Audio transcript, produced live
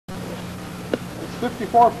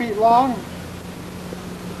54 feet long.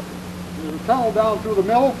 There's a tunnel down through the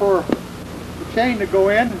middle for the chain to go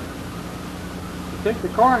in. Take the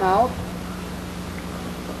corn out.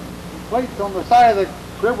 The plates on the side of the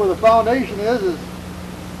crib where the foundation is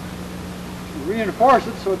reinforce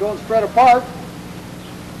it so it don't spread apart.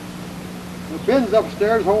 The bins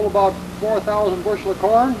upstairs hold about 4,000 bushel of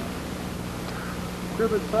corn. The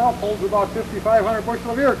crib itself holds about 5,500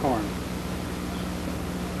 bushel of ear corn.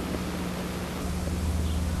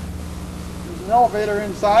 There's an elevator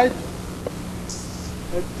inside.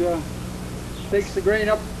 It takes the grain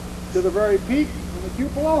up to the very peak in the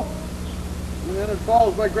cupola, and then it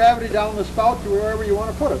falls by gravity down the spout to wherever you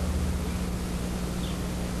want to put it.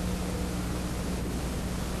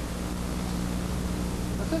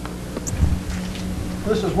 That's it.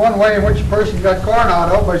 This is one way in which a person got corn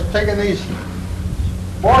out of, by taking these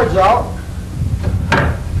boards out,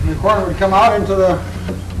 and the corn would come out into the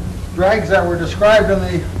drags that were described in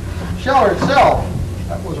the sheller itself.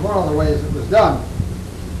 That was one of the ways it was done.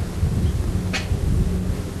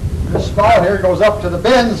 This spout here goes up to the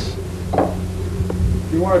bins.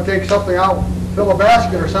 If you want to take something out, fill a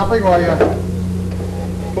basket or something, while you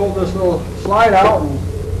pull this little slide out and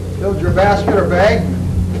build your basket or bag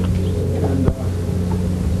and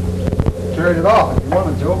carry it off if you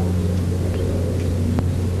wanted to.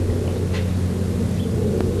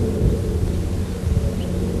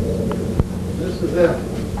 This is the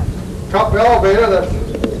cup elevator that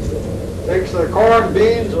takes the corn,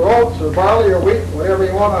 beans, or oats, or barley, or wheat, whatever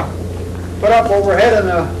you want to put up overhead in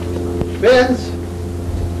the bins.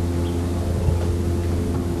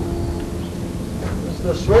 This is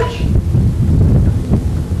the switch.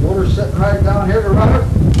 Motor's sitting right down here to run it.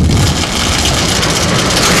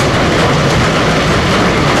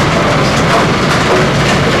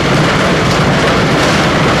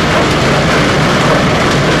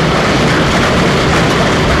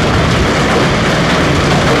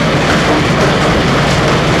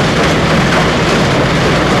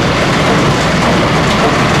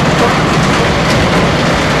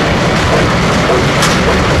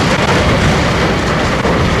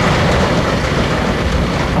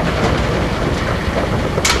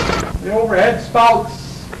 Overhead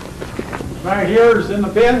spouts right here is in the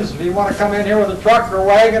bins. If you want to come in here with a truck or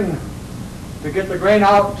wagon to get the grain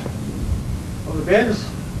out of the bins,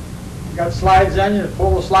 you got slides in, you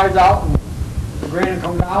pull the slides out and the grain will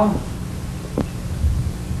come down.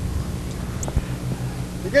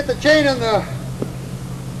 To get the chain in the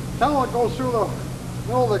tunnel that goes through the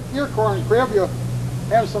middle of the ear corn crib, you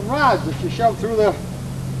have some rods that you shove through the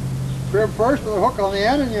crib first with a hook on the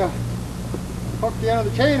end, and you hook the end of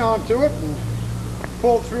the chain onto it and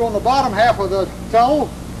pull it through on the bottom half of the tunnel,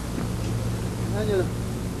 and then you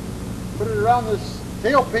put it around this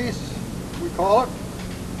tailpiece, we call it,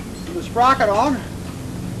 with the sprocket on,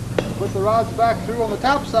 put the rods back through on the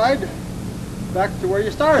top side, back to where you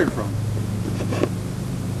started from.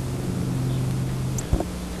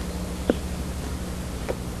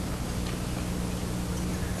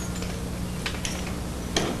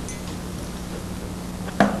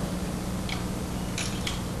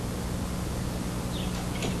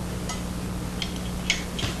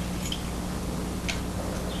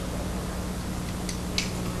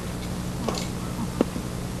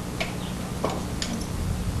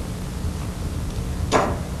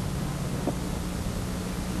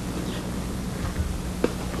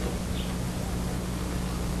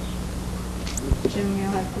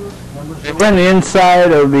 We're on the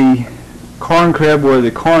inside of the corn crib where the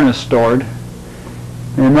corn is stored,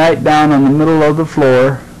 and right down on the middle of the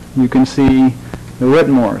floor you can see the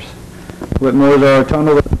Whitmores. Whitmores are a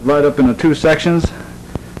tunnel that's divided up into two sections,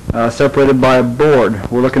 separated by a board.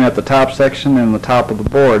 We're looking at the top section and the top of the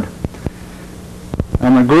board.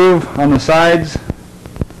 On the groove on the sides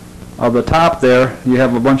of the top there, you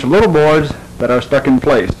have a bunch of little boards that are stuck in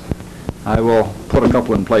place. I will put a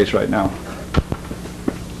couple in place right now.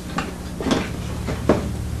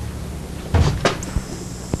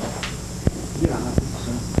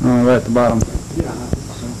 Right at the bottom.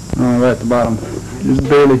 Right at the bottom.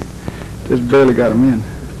 Just barely got them in.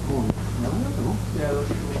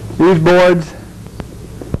 These boards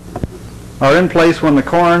are in place when the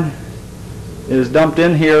corn is dumped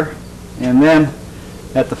in here, and then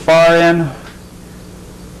at the far end,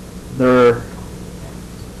 their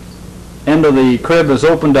end of the crib is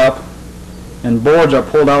opened up and boards are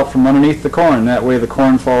pulled out from underneath the corn. That way the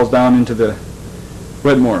corn falls down into the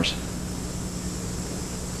Whitmores.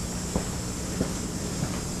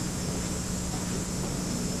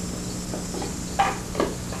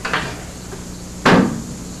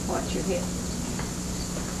 Watch your head.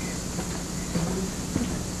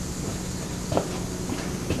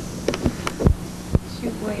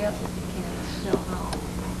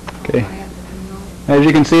 As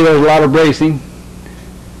you can see, there's a lot of bracing.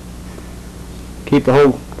 Keep the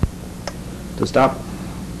hoe to stop.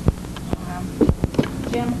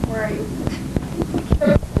 Jim, where are you?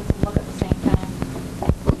 Look at the same time.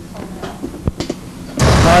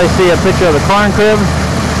 Now you see a picture of the corn crib.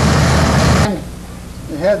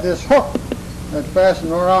 You had this hook that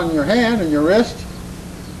fastened around your hand and your wrist,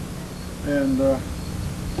 and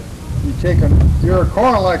you take an ear of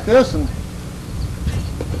corn like this, and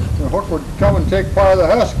the hook would come and take part of the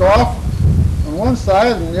husk off on one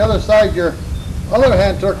side, and the other side your other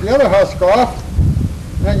hand took the other husk off,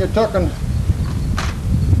 and then you took and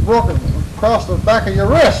broke it across the back of your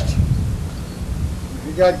wrist. If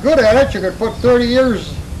you got good at it, you could put 30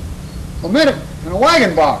 years a minute in a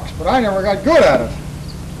wagon box, but I never got good at it.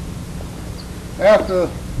 After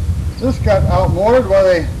this got outmoded, well,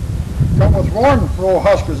 they come with corn row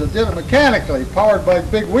huskers that did it mechanically, powered by a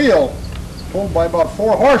big wheel, pulled by about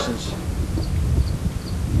 4 horses.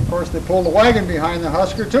 Of course, they pulled the wagon behind the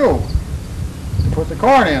husker too, to put the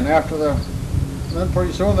corn in. Then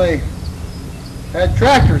pretty soon they had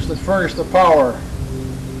tractors that furnished the power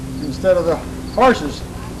instead of the horses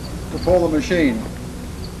to pull the machine.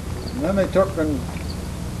 And then they took and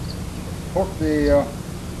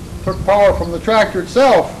took power from the tractor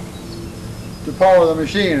itself to power the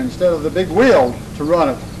machine instead of the big wheel to run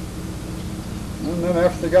it. And then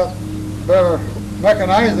after they got better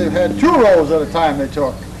mechanized, they had 2 rows at a time they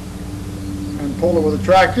took and pulled it with a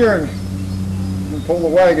tractor and pulled the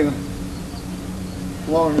wagon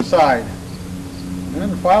along the side. And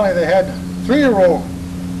then finally they had 3-row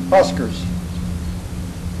huskers.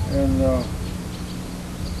 And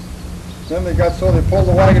then they got so they pulled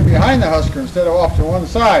the wagon behind the husker instead of off to one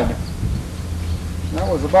side. And that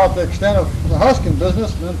was about the extent of the husking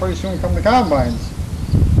business, and then pretty soon come the combines.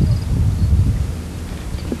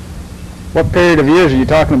 What period of years are you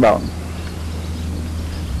talking about?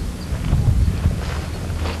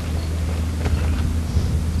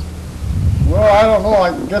 Well, I don't know.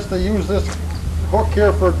 I guess they used this hook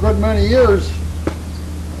here for a good many years.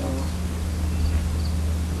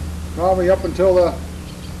 Probably up until the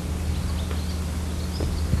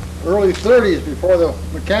early 30s, before the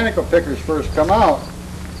mechanical pickers first come out.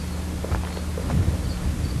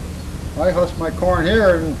 I husked my corn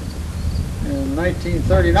here in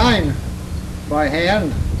 1939 by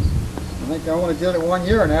hand. I think I only did it 1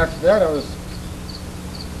 year, and after that I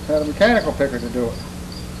had a mechanical picker to do it.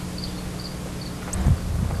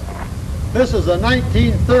 This is a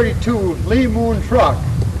 1932 Lee Moon truck.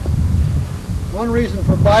 One reason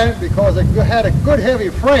for buying it, because it had a good heavy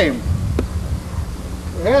frame.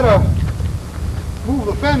 We had to move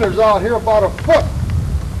the fenders out here about 1 foot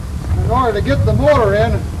in order to get the motor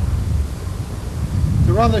in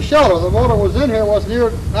to run the shovel. The motor was in here, was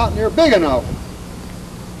not near big enough.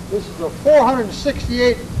 This is a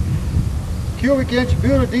 468 cubic inch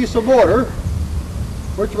Buta diesel motor,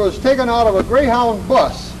 which was taken out of a Greyhound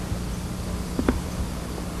bus.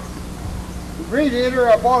 The radiator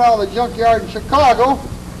I bought out of the junkyard in Chicago,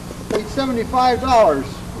 paid $75.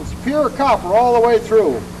 It's pure copper all the way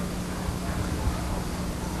through.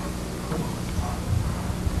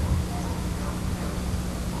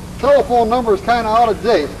 Telephone number is kind of out of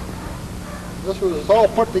date. This was all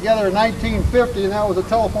put together in 1950, and that was a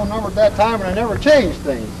telephone number at that time, and I never changed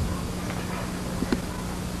things.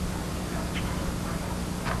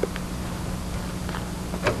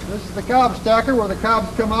 This is the cob stacker where the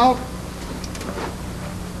cobs come out.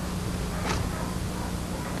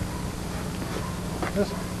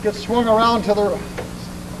 This gets swung around to the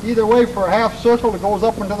either way for a half circle that goes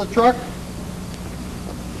up into the truck.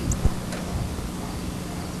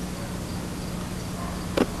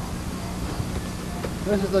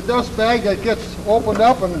 This is the dust bag that gets opened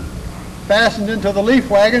up and fastened into the leaf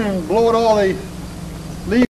wagon and blowed all the leaves